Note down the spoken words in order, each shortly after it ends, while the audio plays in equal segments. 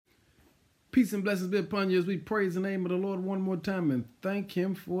Peace and blessings be upon you as we praise the name of the Lord one more time and thank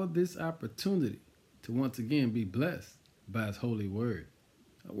Him for this opportunity to once again be blessed by His holy word.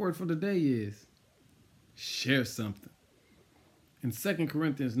 Our word for the day is share something. In 2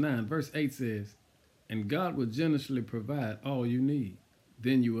 Corinthians 9, verse 8 says, "And God will generously provide all you need.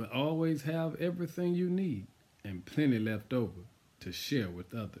 Then you will always have everything you need and plenty left over to share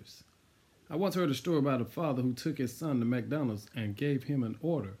with others." I once heard a story about a father who took his son to McDonald's and gave him an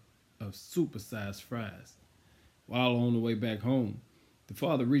order of supersized fries. While on the way back home, the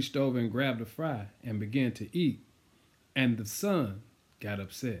father reached over and grabbed a fry and began to eat, and the son got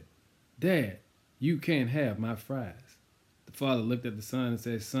upset. "Dad, you can't have my fries." The father looked at the son and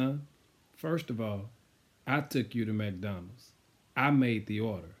said, "Son, first of all, I took you to McDonald's. I made the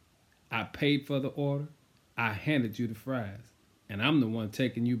order. I paid for the order. I handed you the fries, and I'm the one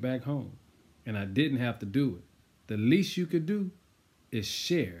taking you back home. And I didn't have to do it. The least you could do is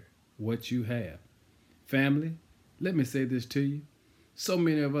share what you have." Family, let me say this to you. So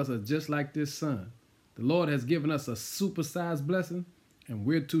many of us are just like this son. The Lord has given us a supersized blessing, and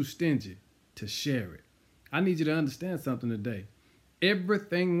we're too stingy to share it. I need you to understand something today.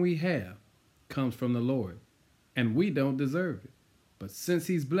 Everything we have comes from the Lord, and we don't deserve it. But since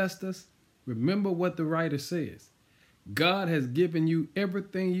He's blessed us, remember what the writer says. God has given you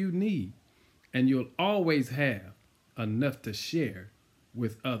everything you need, and you'll always have enough to share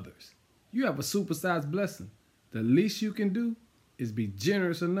with others. You have a supersized blessing. The least you can do is be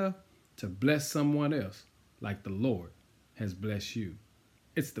generous enough to bless someone else like the Lord has blessed you.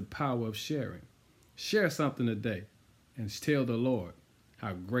 It's the power of sharing. Share something today and tell the Lord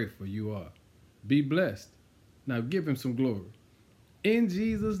how grateful you are. Be blessed. Now give Him some glory. In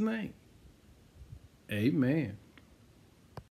Jesus' name, amen.